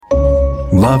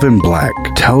Love in Black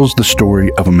tells the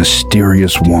story of a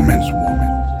mysterious woman.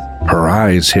 Her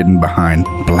eyes hidden behind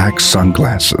black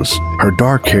sunglasses, her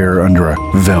dark hair under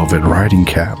a velvet riding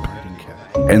cap,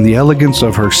 and the elegance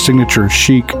of her signature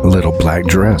chic little black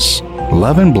dress.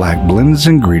 Love in Black blends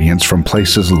ingredients from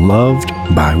places loved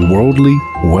by worldly,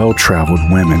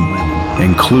 well-traveled women,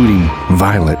 including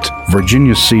violet,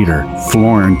 Virginia cedar,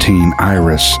 Florentine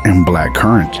iris, and black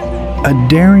currant. A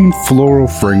daring floral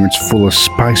fragrance full of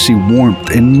spicy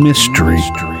warmth and mystery.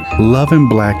 Love in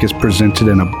Black is presented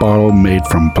in a bottle made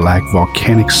from black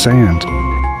volcanic sand.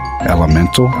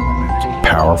 Elemental,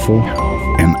 powerful,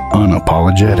 and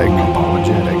unapologetic.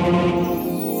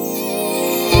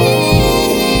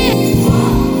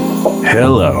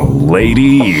 Hello,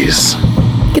 ladies.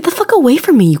 Get the fuck away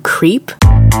from me, you creep.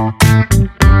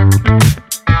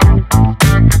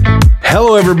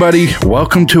 Hello, everybody.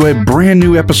 Welcome to a brand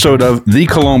new episode of The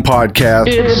Cologne Podcast.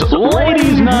 It's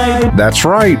Ladies Night. That's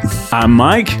right. I'm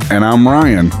Mike. And I'm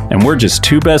Ryan. And we're just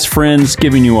two best friends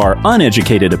giving you our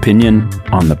uneducated opinion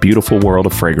on the beautiful world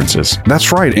of fragrances.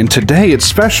 That's right. And today it's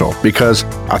special because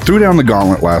I threw down the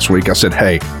gauntlet last week. I said,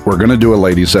 hey, we're going to do a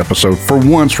ladies episode. For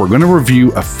once, we're going to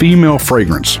review a female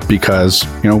fragrance because,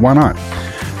 why not?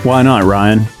 Why not,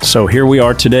 Ryan? So here we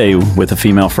are today with a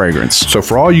female fragrance. So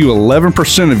for all you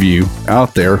 11% of you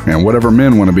out there, and whatever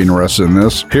men want to be interested in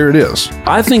this, here it is.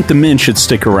 I think the men should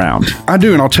stick around. I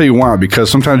do, and I'll tell you why. Because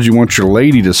sometimes you want your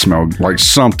lady to smell like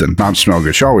something, not smell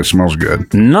good. She always smells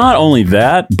good. Not only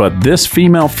that, but this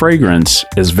female fragrance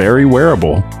is very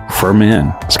wearable for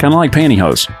men. It's kind of like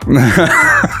pantyhose.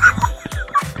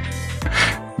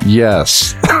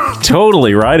 Yes.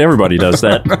 Totally, right? Everybody does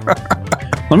that.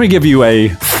 Let me give you a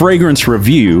fragrance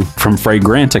review from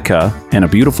Fragrantica and a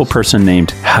beautiful person named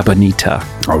Habanita.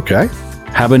 Okay.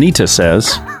 Habanita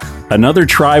says, another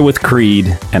try with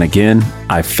Creed, and again,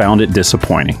 I found it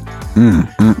disappointing.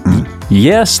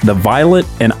 Yes, the violet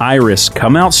and iris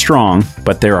come out strong,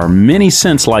 but there are many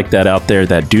scents like that out there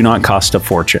that do not cost a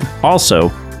fortune.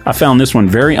 Also, I found this one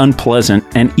very unpleasant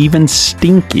and even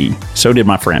stinky. So did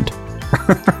my friend.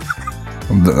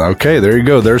 Okay, there you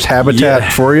go. There's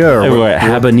Habitat for you.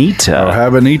 Habanita. Oh,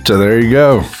 Habanita. There you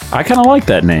go. I kind of like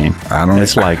that name. I don't.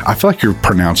 It's like I feel like you're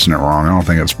pronouncing it wrong. I don't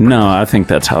think it's. No, I think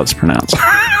that's how it's pronounced.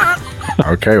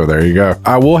 Okay, well, there you go.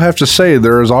 I will have to say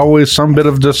there is always some bit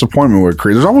of disappointment with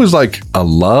Creed. There's always like a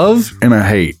love and a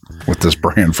hate with this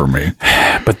brand for me.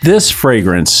 But this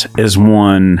fragrance is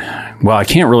one, well, I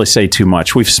can't really say too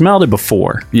much. We've smelled it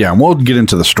before. Yeah, and we'll get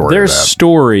into the story. There's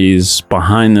stories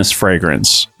behind this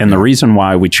fragrance, and the reason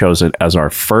why we chose it as our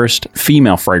first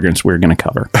female fragrance we're going to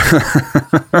cover.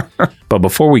 But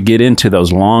before we get into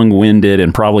those long-winded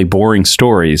and probably boring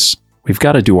stories, we've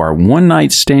got to do our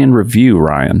one-night stand review,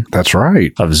 Ryan. That's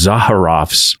right. Of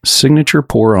Zaharoff's signature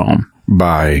Pour Homme.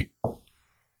 By...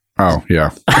 Oh, yeah.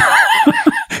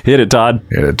 Hit it, Todd.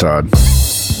 Hit it, Todd.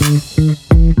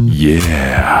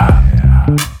 Yeah.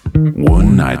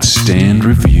 One night stand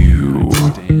review.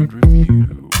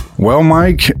 Well,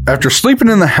 Mike, after sleeping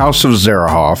in the house of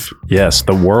Zaharoff... Yes,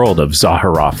 the world of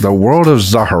Zaharoff. The world of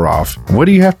Zaharoff. What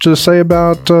do you have to say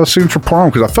about Signature Pour Homme?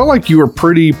 Because I felt like you were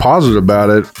pretty positive about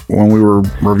it when we were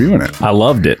reviewing it. I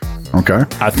loved it. Okay.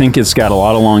 I think it's got a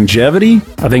lot of longevity.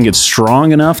 I think it's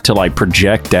strong enough to like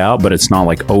project out, but it's not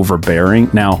like overbearing.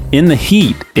 Now, in the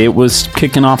heat, it was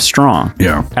kicking off strong.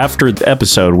 Yeah. After the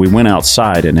episode, we went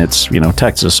outside and it's,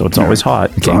 Texas, so it's always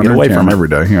hot. You can't get away from it. Every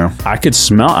day, yeah. I could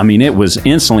smell, it was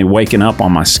instantly waking up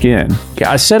on my skin.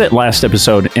 I said it last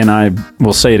episode and I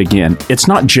will say it again. It's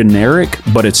not generic,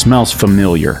 but it smells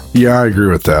familiar. Yeah, I agree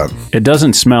with that. It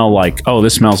doesn't smell like, oh,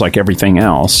 this smells like everything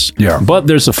else. Yeah. But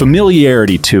there's a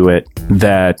familiarity to it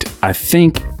that I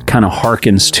think kind of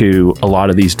harkens to a lot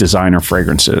of these designer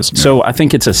fragrances. Yeah. So I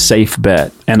think it's a safe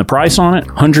bet. And the price on it,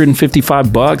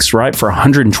 $155, right? For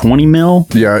 120 mil?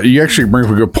 Yeah, you actually bring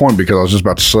up a good point because I was just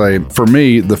about to say, for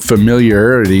me, the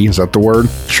familiarity, is that the word?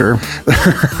 Sure.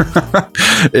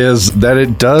 is that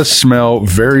it does smell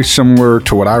very similar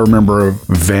to what I remember of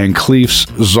Van Cleef's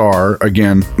Czar.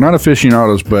 Again, not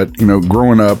aficionados, but,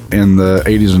 growing up in the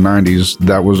 80s and 90s,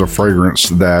 that was a fragrance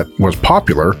that was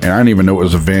popular. And I didn't even know it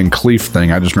was a Van Cleef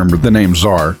thing. I just remember the name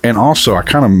Czar. And also, I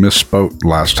kind of misspoke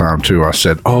last time, too. I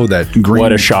said, oh, that green...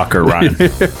 What a shocker, Ryan.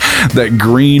 That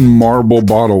green marble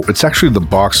bottle. It's actually the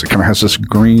box that kind of has this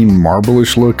green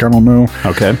marble-ish look. I don't know.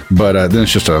 Okay. But then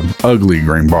it's just an ugly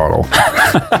green bottle.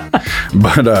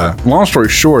 But long story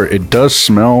short, it does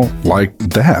smell like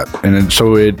that. And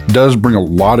so it does bring a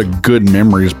lot of good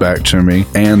memories back to me.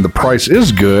 And the price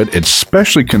is good,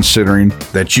 especially considering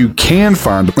that you can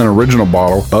find an original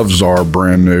bottle of Czar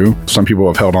brand new. Some people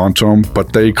have held on to them,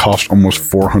 but they cost almost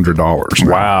 $400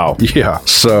 now. Wow. Yeah.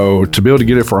 So to be able to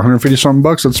get it for 150 something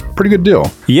bucks, that's a pretty good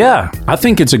deal. Yeah, I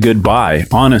think it's a good buy,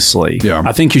 honestly. Yeah.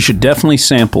 I think you should definitely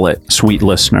sample it, sweet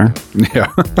listener.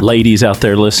 Yeah. Ladies out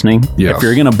there listening, Yes. if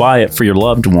you're going to buy it for your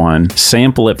loved one,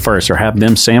 sample it first or have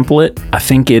them sample it. I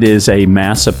think it is a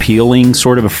mass appealing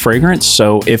sort of a fragrance.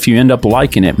 So if you end up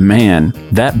liking it, man,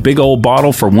 that big old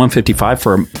bottle for $155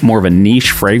 for more of a niche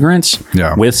fragrance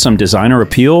Yeah. with some designer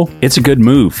appeal, it's a good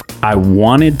move. I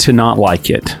wanted to not like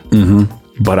it,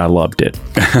 but I loved it.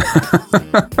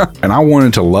 And I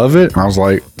wanted to love it. And I was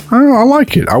like, oh, I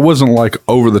like it. I wasn't like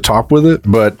over the top with it,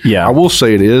 but Yeah. I will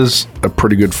say it is a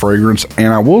pretty good fragrance.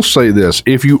 And I will say this,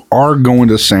 if you are going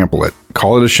to sample it,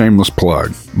 call it a shameless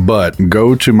plug, but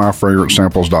go to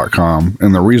myfragrancesamples.com.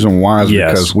 And the reason why is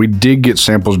Yes. because we did get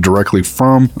samples directly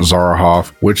from Zara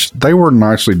Hoff, which they were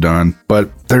nicely done, but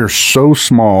they're so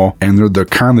small and they're the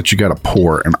kind that you got to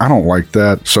pour. And I don't like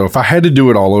that. So if I had to do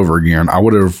it all over again, I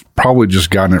would have probably just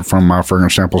gotten it from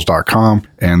myfragrancesamples.com.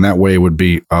 And that way it would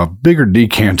be a bigger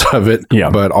decant of it, Yeah.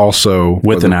 but also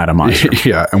With an atomizer.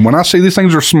 Yeah. And when I say these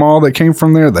things are small that came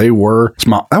from there, they were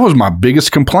small. That was my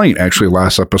biggest complaint actually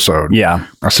last episode. Yeah.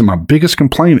 I said my biggest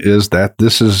complaint is that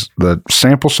the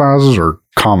sample sizes are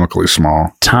comically small.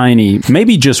 Tiny,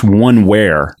 maybe just one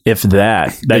wear, if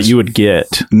that you would get.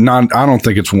 I don't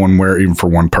think it's one wear even for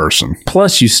one person.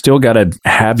 Plus, you still got to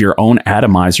have your own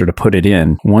atomizer to put it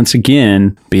in. Once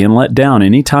again, being let down.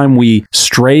 Anytime we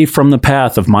stray from the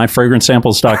path of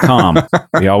myfragrancesamples.com,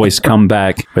 we always come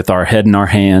back with our head in our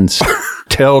hands.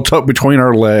 Tail tucked between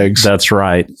our legs. That's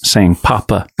right. Saying,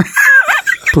 Papa,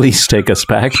 please take us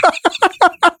back.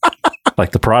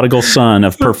 Like the prodigal son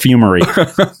of perfumery.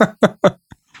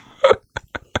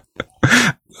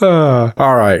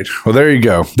 All right. Well, there you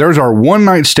go. There's our one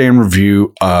night stand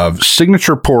review of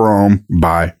Signature Pour Homme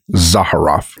by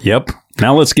Zaharoff, Yep.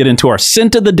 Now let's get into our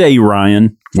scent of the day,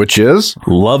 Ryan. which is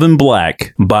Love and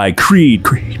Black by Creed.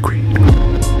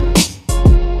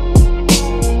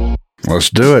 let's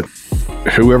do it.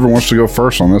 Whoever wants to go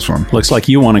first on this one. Looks like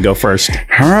you want to go first.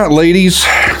 All right, ladies,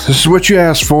 this is what you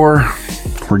asked for.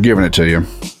 We're giving it to you.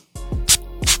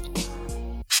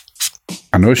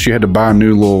 I noticed you had to buy a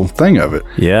new little thing of it.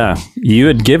 Yeah. You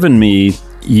had given me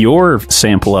your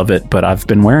sample of it, but I've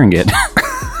been wearing it.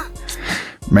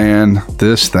 Man,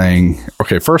 this thing.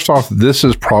 Okay, first off, this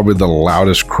is probably the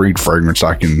loudest Creed fragrance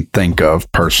I can think of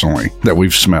personally that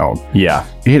we've smelled. Yeah.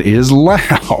 It is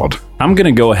loud. I'm going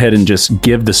to go ahead and just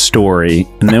give the story,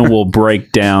 and then we'll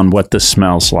break down what this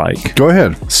smells like. Go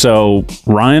ahead. So,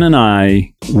 Ryan and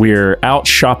I, we're out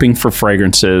shopping for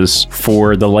fragrances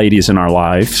for the ladies in our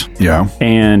lives. Yeah.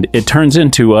 And it turns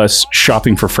into us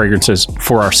shopping for fragrances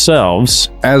for ourselves.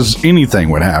 As anything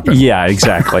would happen. Yeah,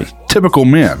 exactly. Typical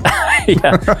men.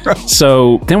 Yeah.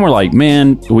 So then we're like,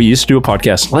 man, we used to do a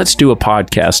podcast. Let's do a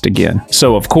podcast again.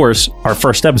 So, of course, our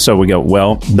first episode, we go,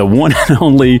 well, the one and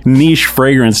only niche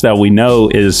fragrance that we know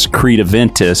is Creed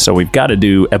Aventus. So we've got to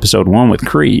do episode 1 with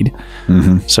Creed.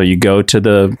 Mm-hmm. So you go to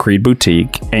the Creed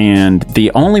boutique, and the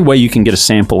only way you can get a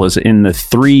sample is in the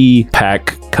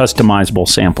 3-pack customizable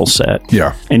sample set.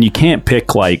 Yeah. And you can't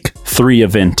pick like 3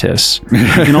 Aventus.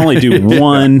 You can only do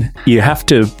 1. You have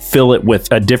to fill it with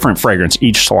a different fragrance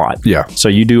each slot. Yeah. So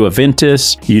you do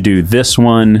Aventus, you do this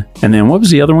one, and then what was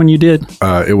the other one you did?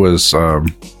 It was, oh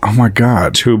my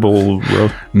God. Tubal.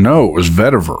 No, it was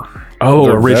Vetiver. Oh,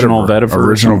 Their original Vetiver.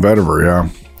 Original Vetiver, yeah.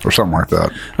 Or something like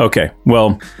that. Okay.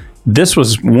 Well, this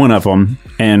was one of them,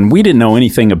 and we didn't know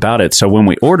anything about it. So when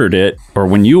we ordered it, or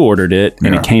when you ordered it,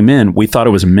 and it came in, we thought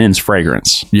it was a men's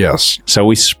fragrance. Yes. So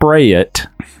we spray it,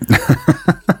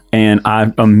 and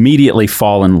I immediately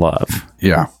fall in love.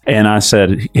 Yeah. And I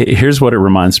said, here's what it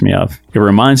reminds me of. It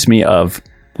reminds me of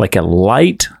like a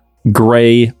light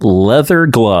gray leather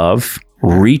glove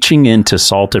reaching into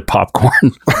salted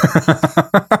popcorn.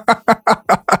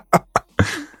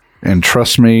 And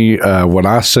trust me, what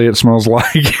I say it smells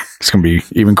like, it's going to be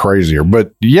even crazier.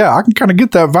 But yeah, I can kind of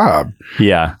get that vibe.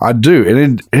 Yeah. I do.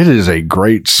 And it is a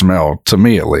great smell, to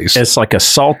me at least. It's like a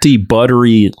salty,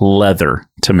 buttery leather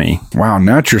to me. Wow,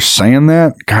 now that you're saying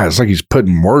that, God, it's like he's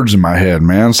putting words in my head,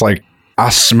 man. It's like,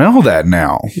 I smell that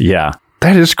now. Yeah.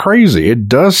 That is crazy. It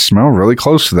does smell really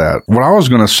close to that. What I was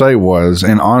going to say was,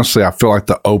 and honestly, I feel like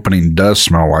the opening does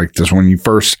smell like this when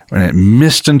it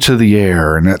mist into the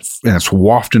air and it's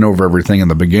wafting over everything in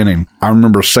the beginning. I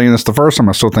remember saying this the first time.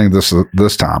 I still think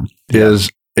this time is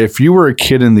if you were a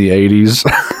kid in the 80s,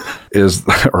 is,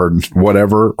 or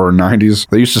whatever, or 90s,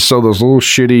 they used to sell those little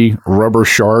shitty rubber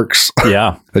sharks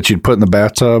Yeah. that you'd put in the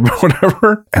bathtub or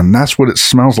whatever. And that's what it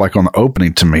smells like on the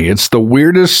opening to me. It's the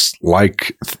weirdest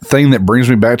like thing that brings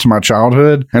me back to my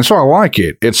childhood. And so I like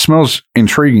it. It smells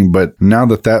intriguing, but now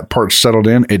that part's settled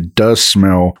in, it does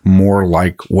smell more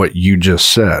like what you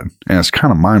just said. And it's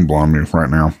kind of mind blowing me right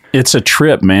now. It's a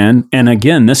trip, man. And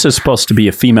again, this is supposed to be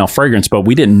a female fragrance, but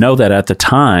we didn't know that at the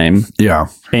time. Yeah.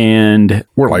 And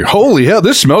We're like, holy hell,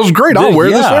 this smells great. I'll wear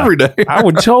this every day. I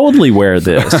would totally wear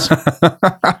this.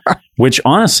 Which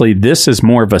honestly, this is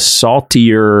more of a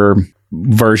saltier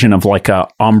version of like a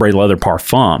ombre leather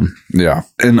parfum. Yeah.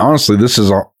 And honestly, this has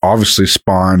obviously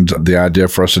spawned the idea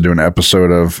for us to do an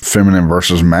episode of feminine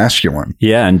versus masculine.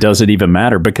 Yeah. And does it even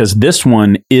matter? Because this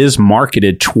one is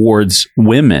marketed towards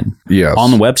women. Yes.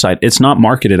 On the website. It's not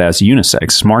marketed as unisex.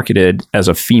 It's marketed as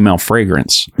a female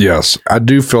fragrance. Yes. I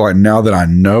do feel like now that I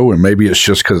know, and maybe it's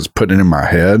just because it's putting in my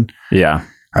head, Yeah.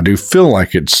 I do feel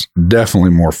like it's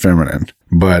definitely more feminine.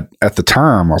 But at the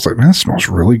time, I was like, man, it smells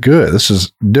really good. This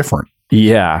is different.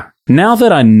 Yeah. Now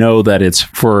that I know that it's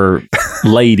for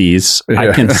ladies,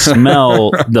 I can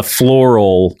smell the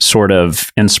floral sort of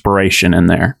inspiration in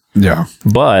there. Yeah.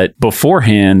 But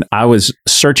beforehand, I was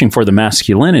searching for the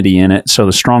masculinity in it. So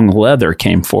the strong leather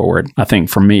came forward, I think,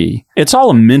 for me. It's all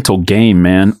a mental game,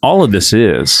 man. All of this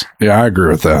is. Yeah, I agree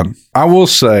with that. I will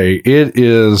say it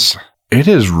is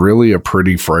really a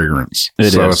pretty fragrance.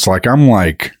 It so is. it's like, I'm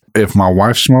like, if my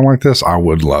wife smelled like this, I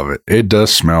would love it. It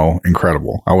does smell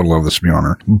incredible. I would love this to be on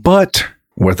her. But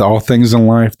with all things in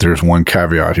life, there's one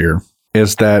caveat here,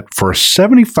 is that for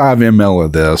 75 ml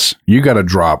of this, you got to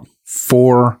drop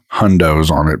 4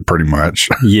 hundos on it pretty much.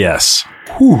 Yes.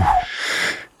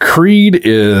 Creed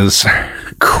is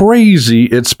crazy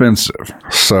expensive.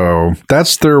 So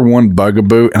that's their one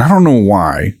bugaboo. And I don't know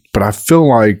why, but I feel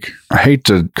like I hate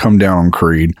to come down on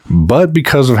Creed, but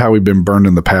because of how we've been burned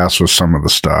in the past with some of the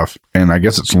stuff, and I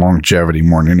guess it's longevity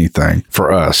more than anything for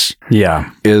us,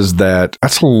 Yeah. is that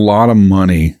that's a lot of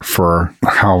money for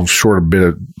how short a bit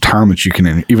of time that you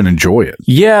can even enjoy it.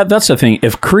 Yeah, that's the thing.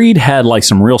 If Creed had like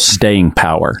some real staying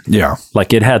power, Yeah.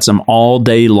 like it had some all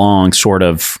day long sort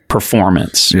of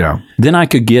performance, Yeah. then I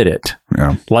could get it.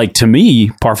 Yeah. Like to me,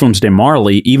 Parfums de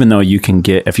Marly, even though you can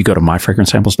get, if you go to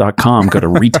myfragrancesamples.com, go to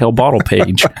retail bottle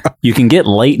page, you can get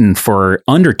Leighton for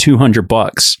under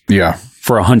 $200 Yeah.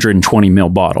 for a 120 ml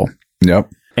bottle. Yep.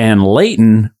 And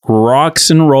Leighton rocks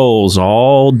and rolls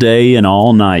all day and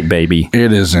all night, baby.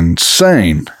 It is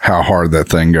insane how hard that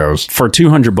thing goes. For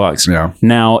 $200. Yeah.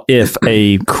 Now, if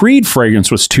a Creed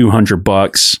fragrance was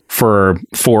 $200 for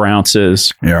 4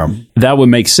 ounces, Yeah. that would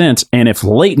make sense. And if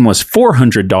Leighton was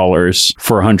 $400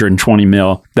 for 120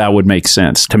 mil, that would make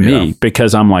sense to me Yeah.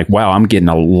 because I'm like, wow, I'm getting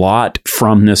a lot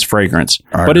from this fragrance.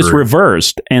 I But it's agree.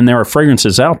 reversed. And there are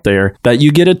fragrances out there that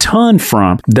you get a ton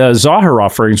from. The Zahara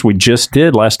fragrance we just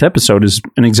did last episode is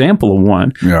an example of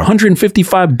one. Yeah.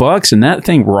 $155 and that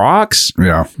thing rocks.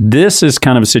 Yeah. This is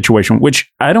kind of a situation,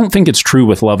 which I don't think it's true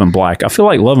with Love and Black. I feel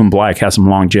like Love and Black has some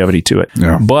longevity to it.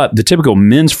 Yeah. But the typical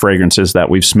men's fragrances that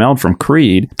we've smelled from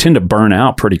Creed tend to burn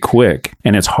out pretty quick.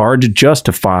 And it's hard to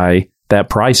justify that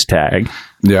price tag.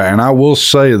 Yeah. And I will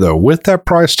say, though, with that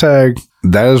price tag,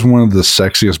 that is one of the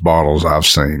sexiest bottles I've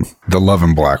seen. The Love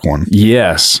and Black one.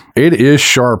 Yes. It is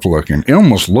sharp looking. It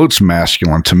almost looks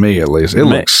masculine to me, at least. It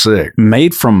looks sick.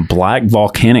 Made from black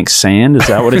volcanic sand. Is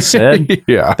that what it said?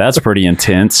 Yeah. That's pretty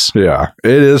intense. Yeah. It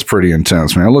is pretty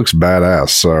intense, man. It looks badass.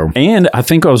 So And I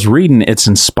think I was reading it's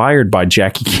inspired by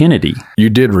Jackie Kennedy. you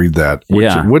did read that.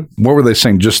 Yeah. What were they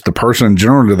saying? Just the person in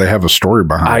general? Or do they have a story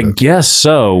behind I it? guess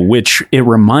so, which it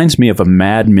reminds me of a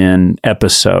Mad Men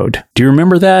episode. Do you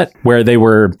remember that? Where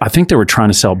I think they were trying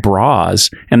to sell bras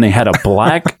and they had a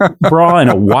black bra and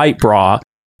a white bra.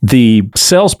 The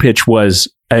sales pitch was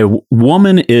a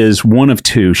woman is one of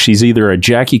two. She's either a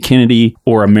Jackie Kennedy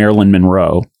or a Marilyn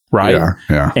Monroe, right? Yeah.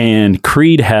 Yeah. And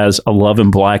Creed has a Love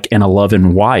in Black and a Love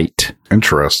in White.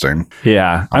 Interesting.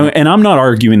 Yeah. And I'm not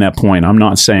arguing that point. I'm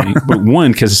not saying, but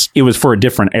one, because it was for a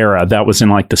different era. That was in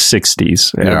like the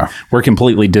 60s. Yeah. We're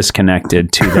completely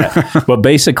disconnected to that. But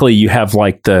basically, you have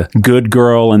like the good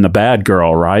girl and the bad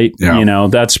girl, right? Yeah. You know,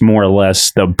 that's more or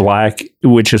less the black,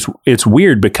 which is, it's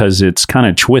weird because it's kind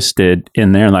of twisted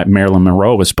in there. Like Marilyn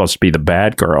Monroe was supposed to be the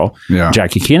bad girl. Yeah.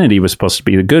 Jackie Kennedy was supposed to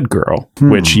be the good girl,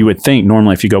 which you would think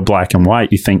normally if you go black and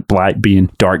white, you think black being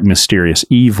dark, mysterious,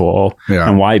 evil, Yeah.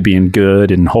 and white being good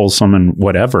and wholesome and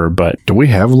whatever, but Do we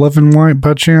have Love and White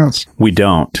by chance? we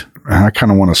don't. I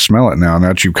kind of want to smell it now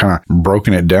that you've kind of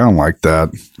broken it down like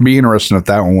that. Be interesting if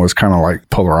that one was kind of like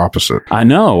polar opposite. I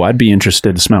know. I'd be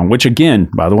interested to smell. Which, again,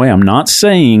 by the way, I'm not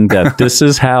saying that this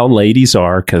is how ladies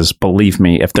are, because believe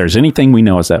me, if there's anything we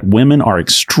know is that women are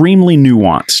extremely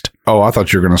nuanced. Oh, I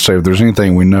thought you were going to say if there's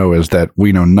anything we know is that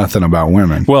we know nothing about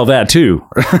women. Well, that too.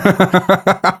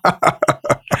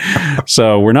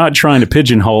 So we're not trying to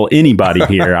pigeonhole anybody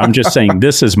here. I'm just saying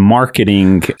this is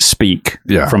marketing speak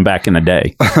from back in the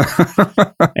day.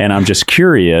 And I'm just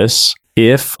curious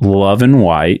if Love and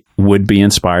White would be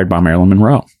inspired by Marilyn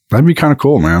Monroe. That'd be kind of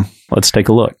cool, man. Let's take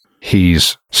a look.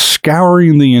 He's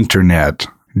scouring the internet,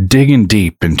 digging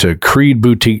deep into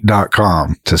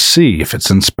creedboutique.com to see if it's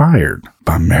inspired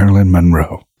by Marilyn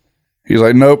Monroe. He's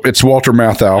like, nope, it's Walter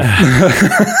Matthau.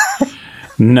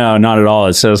 No, not at all.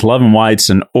 It says Love and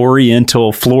White's an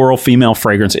oriental floral female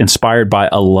fragrance inspired by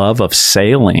a love of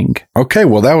sailing. Okay,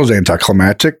 well, that was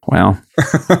anticlimactic. Well,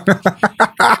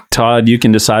 Todd, you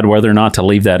can decide whether or not to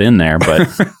leave that in there, but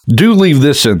do leave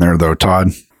this in there, though, Todd.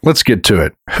 Let's get to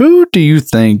it. Who do you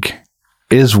think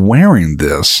is wearing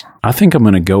this? I think I'm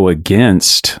going to go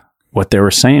against what they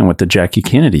were saying with the Jackie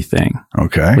Kennedy thing.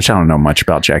 Okay. Which I don't know much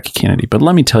about Jackie Kennedy, but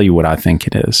let me tell you what I think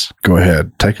it is. Go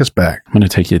ahead. Take us back. I'm going to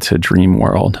take you to Dream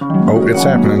World. Oh, it's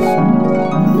happening.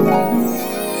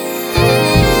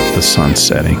 The sun's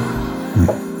setting.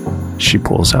 She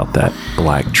pulls out that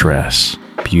black dress,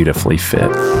 beautifully fit,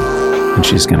 and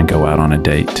she's going to go out on a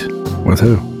date. With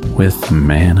who? With the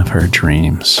man of her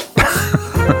dreams.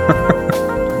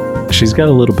 She's got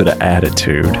a little bit of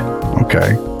attitude.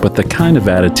 Okay. But the kind of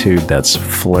attitude that's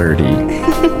flirty. A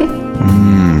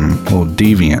little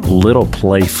deviant. Little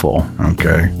playful.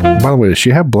 Okay. By the way, does she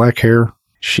have black hair?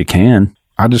 She can.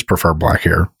 I just prefer black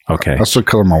hair. Okay. That's the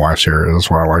color my wife's hair is. That's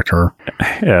why I liked her.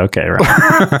 Yeah, okay,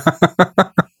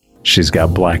 right. She's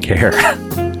got black hair.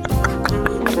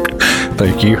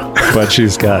 Thank you. But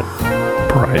she's got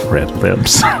bright red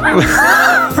lips.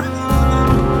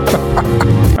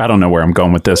 I don't know where I'm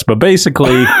going with this, but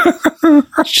basically,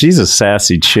 she's a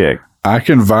sassy chick. I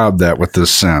can vibe that with this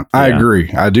scent. I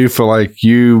agree. I do feel like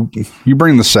you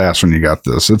bring the sass when you got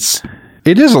this.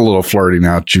 It is a little flirty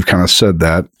now that you've kind of said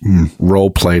that. Role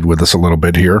played with us a little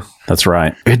bit here. That's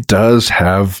right. It does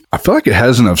have, I feel like it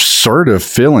has an assertive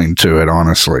feeling to it,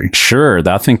 honestly. Sure.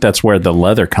 I think that's where the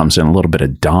leather comes in, a little bit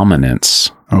of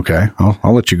dominance. Okay.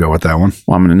 I'll let you go with that one.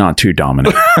 Well, I'm not too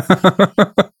dominant.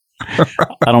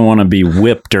 I don't want to be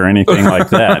whipped or anything like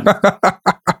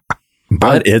that.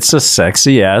 But it's a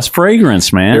sexy ass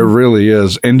fragrance, man. It really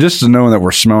is. And just to know that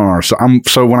we're smelling our, so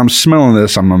when I'm smelling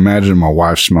this, I'm imagining my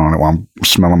wife smelling it while I'm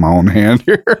smelling my own hand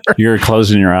here. You're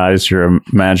closing your eyes. You're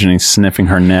imagining sniffing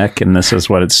her neck, and this is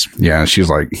what it's. Yeah, she's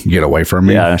like, get away from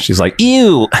me. Yeah, she's like,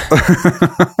 ew.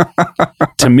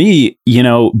 To me,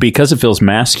 because it feels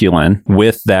masculine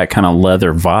with that kind of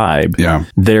leather vibe,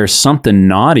 there's something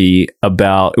naughty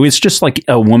about, it's just like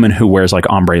a woman who wears like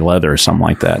ombre leather or something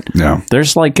like that. Yeah.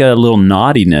 There's like a little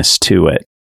naughtiness to it.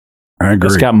 I agree.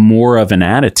 It's got more of an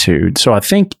attitude. So I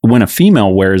think when a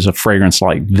female wears a fragrance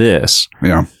like this,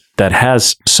 that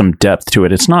has some depth to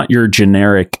it, it's not your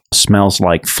generic smells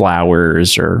like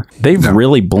flowers, or they've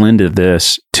really blended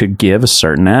this to give a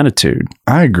certain attitude.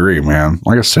 I agree, man.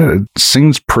 Like I said, it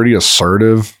seems pretty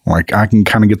assertive. Like I can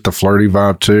kind of get the flirty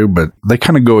vibe too, but they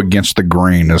kind of go against the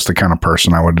grain as the kind of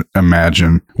person I would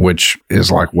imagine, which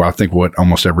is like, I think what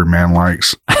almost every man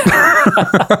likes.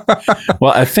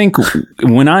 Well, I think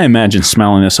when I imagine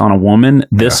smelling this on a woman,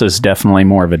 this is definitely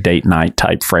more of a date night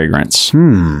type fragrance.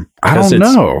 I don't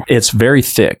know. It's very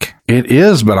thick. It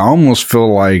is, but I almost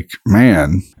feel like,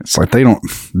 man, it's like they don't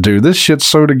do this shit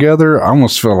so together. I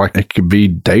almost feel like it could be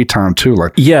daytime too.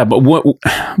 Like, yeah, but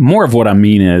more of what I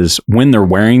mean is when they're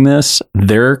wearing this,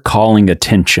 they're calling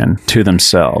attention to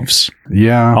themselves.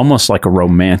 Yeah. Almost like a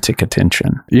romantic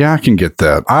attention. Yeah, I can get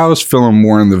that. I was feeling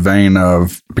more in the vein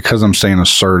of, because I'm saying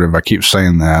assertive, I keep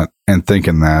saying that and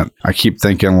thinking that. I keep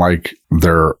thinking like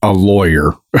they're a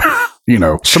lawyer.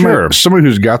 Somebody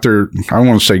who's got their, I don't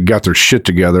want to say got their shit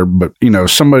together, but,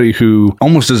 somebody who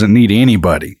almost doesn't need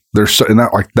anybody. They're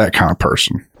not like that kind of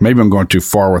person. Maybe I'm going too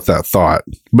far with that thought,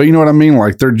 but you know what I mean?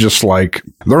 Like they're just like,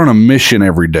 they're on a mission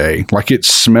every day. Like it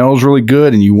smells really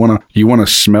good and you want to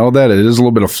smell that. It is a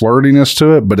little bit of flirtiness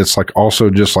to it, but it's like also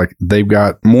just like they've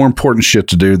got more important shit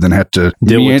to do than have to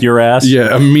deal with your ass.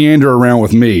 Yeah. Meander around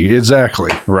with me.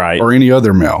 Exactly. Right. Or any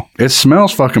other male. It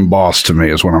smells fucking boss to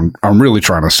me is what I'm really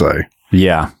trying to say.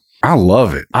 Yeah. I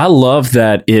love it. I love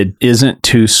that it isn't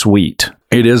too sweet.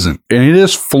 It isn't. And it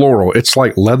is floral. It's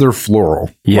like leather floral.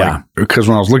 Yeah. Because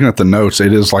when I was looking at the notes,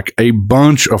 it is like a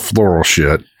bunch of floral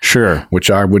shit. Sure.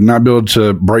 Which I would not be able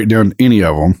to break down any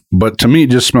of them. But to me,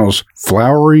 it just smells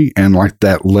flowery and like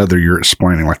that leather you're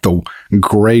explaining, like the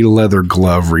gray leather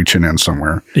glove reaching in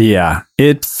somewhere. Yeah.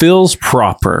 It feels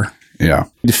proper. Yeah.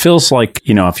 It feels like,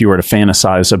 if you were to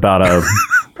fantasize about a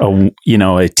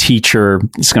teacher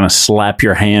is going to slap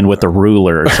your hand with a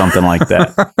ruler or something like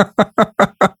that.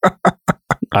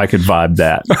 I could vibe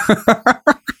that.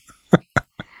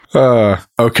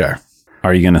 Okay.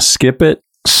 Are you going to skip it,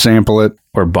 sample it,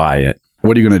 or buy it?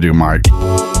 What are you going to do, Mike?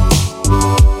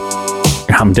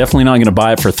 I'm definitely not going to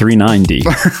buy it for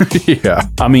 $3.90. Yeah.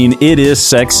 I mean, it is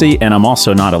sexy, and I'm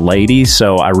also not a lady,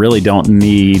 so I really don't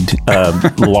need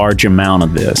a large amount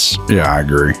of this. Yeah, I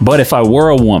agree. But if I were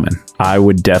a woman, I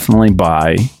would definitely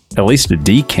buy at least a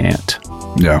decant.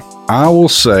 Yeah. I will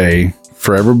say,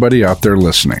 for everybody out there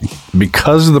listening,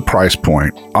 because of the price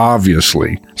point,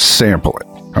 obviously, sample it.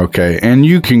 Okay. And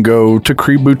you can go to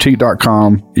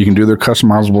creedboutique.com. You can do their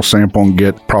customizable sample and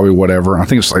get probably whatever. I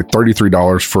think it's like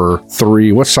 $33 for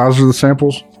 3. What size are the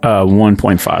samples?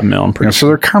 1.5 mil. Yeah, so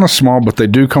they're kind of small, but they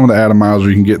do come with the atomizer.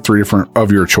 You can get 3 different of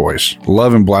your choice.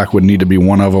 Love and Black would need to be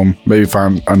one of them. Maybe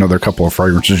find another couple of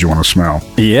fragrances you want to smell.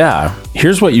 Yeah.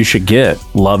 Here's what you should get.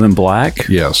 Love and Black.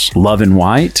 Yes. Love and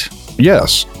White.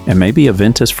 Yes. And maybe a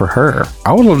Ventus for her.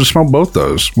 I would love to smell both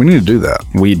those. We need to do that.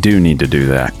 We do need to do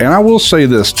that. And I will say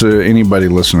this to anybody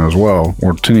listening as well,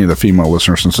 or to any of the female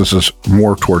listeners, since this is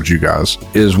more towards you guys,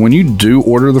 is when you do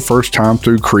order the first time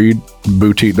through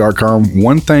creedboutique.com,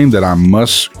 one thing that I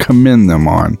must commend them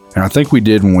on, and I think we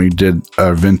did when we did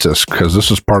Ventus, because this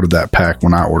is part of that pack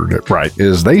when I ordered it, right,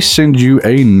 is they send you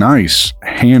a nice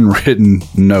handwritten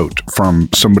note from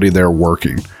somebody there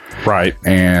working. Right.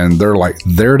 And they're like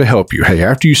there to help you. Hey,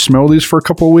 after you smell these for a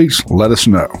couple of weeks, let us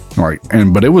know.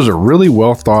 But it was a really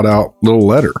well thought out little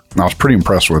letter. I was pretty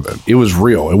impressed with it. It was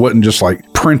real. It wasn't just like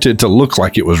printed to look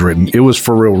like it was written. It was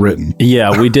for real written.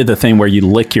 Yeah, we did the thing where you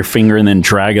lick your finger and then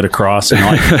drag it across and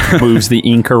like moves the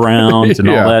ink around and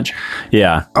all that.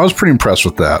 Yeah. I was pretty impressed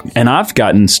with that. And I've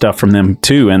gotten stuff from them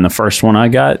too. And the first one I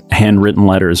got, handwritten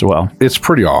letter as well. It's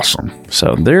pretty awesome.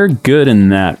 So they're good in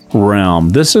that realm.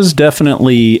 This is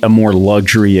definitely a more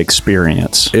luxury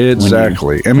experience.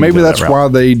 Exactly. And maybe that's why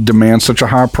they demand such a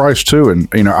high price too. And,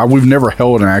 we've never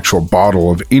held an actual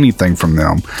bottle of anything from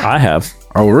them. I have.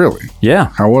 Oh, really?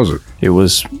 Yeah. How was it? It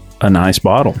was a nice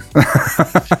bottle.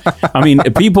 I mean,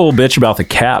 people bitch about the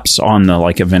caps on the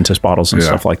Aventus bottles and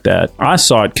stuff like that. I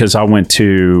saw it because I went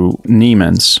to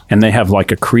Neiman's and they have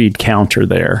like a Creed counter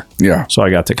there. Yeah. So I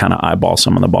got to kind of eyeball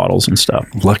some of the bottles and stuff.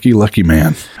 Lucky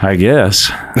man. I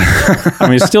guess. I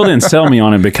mean, it still didn't sell me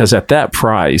on it because at that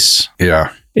price,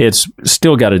 it's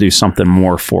still got to do something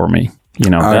more for me.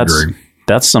 I agree.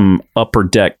 That's some upper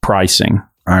deck pricing.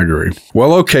 I agree.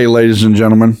 Well, okay, ladies and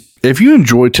gentlemen, if you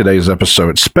enjoyed today's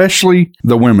episode, especially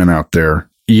the women out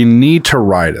there, you need to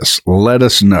write us. Let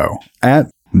us know at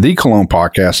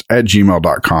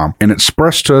thecolognepodcast@gmail.com and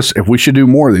express to us if we should do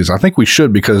more of these. I think we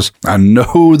should because I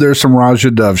know there's some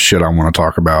Raja Dove shit I want to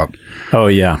talk about. Oh,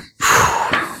 yeah.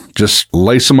 Just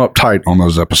lace him up tight on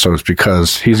those episodes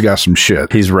because he's got some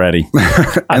shit. He's ready.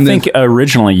 I think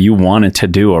originally you wanted to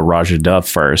do a Raja Dove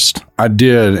first. I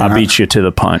did. I beat you to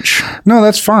the punch. No,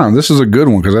 that's fine. This is a good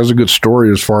one because that's a good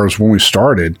story as far as when we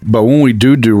started. But when we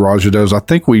do Raja Doves, I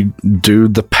think we do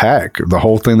the pack, the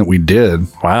whole thing that we did.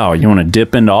 Wow. You want to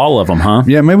dip into all of them, huh?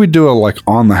 Yeah, maybe do a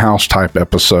on the house type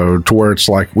episode to where it's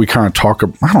like we kind of talk.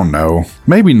 I don't know.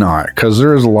 Maybe not because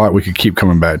there is a lot we could keep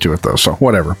coming back to it though. So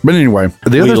whatever. But anyway,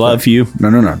 we love you.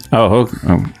 No. Oh.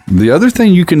 The other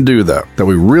thing you can do though that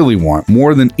we really want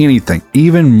more than anything,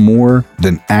 even more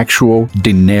than actual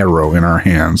dinero in our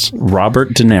hands,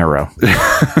 Robert De Niro.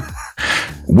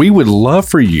 We would love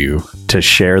for you to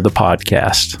share the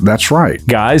podcast. That's right.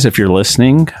 Guys, if you're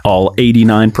listening, all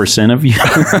 89% of you,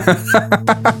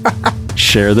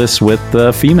 share this with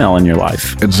the female in your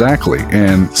life. Exactly.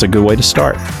 And it's a good way to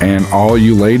start. And all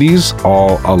you ladies,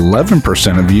 all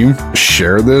 11% of you,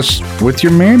 share this with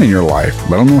your man in your life.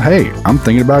 Let them know, hey, I'm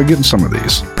thinking about getting some of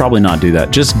these. Probably not do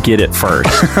that. Just get it first.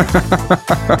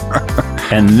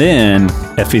 And then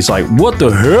if he's like, what the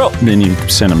hell? Then you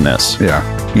send him this. Yeah.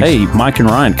 Hey, Mike and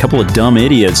Ryan, a couple of dumb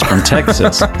idiots from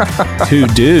Texas. 2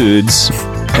 dudes.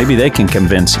 Maybe they can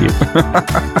convince you.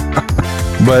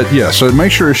 But yeah, so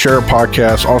make sure to share a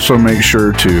podcast. Also make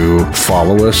sure to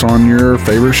follow us on your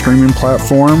favorite streaming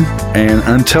platform. And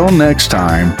until next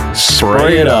time,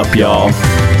 spray it up, y'all.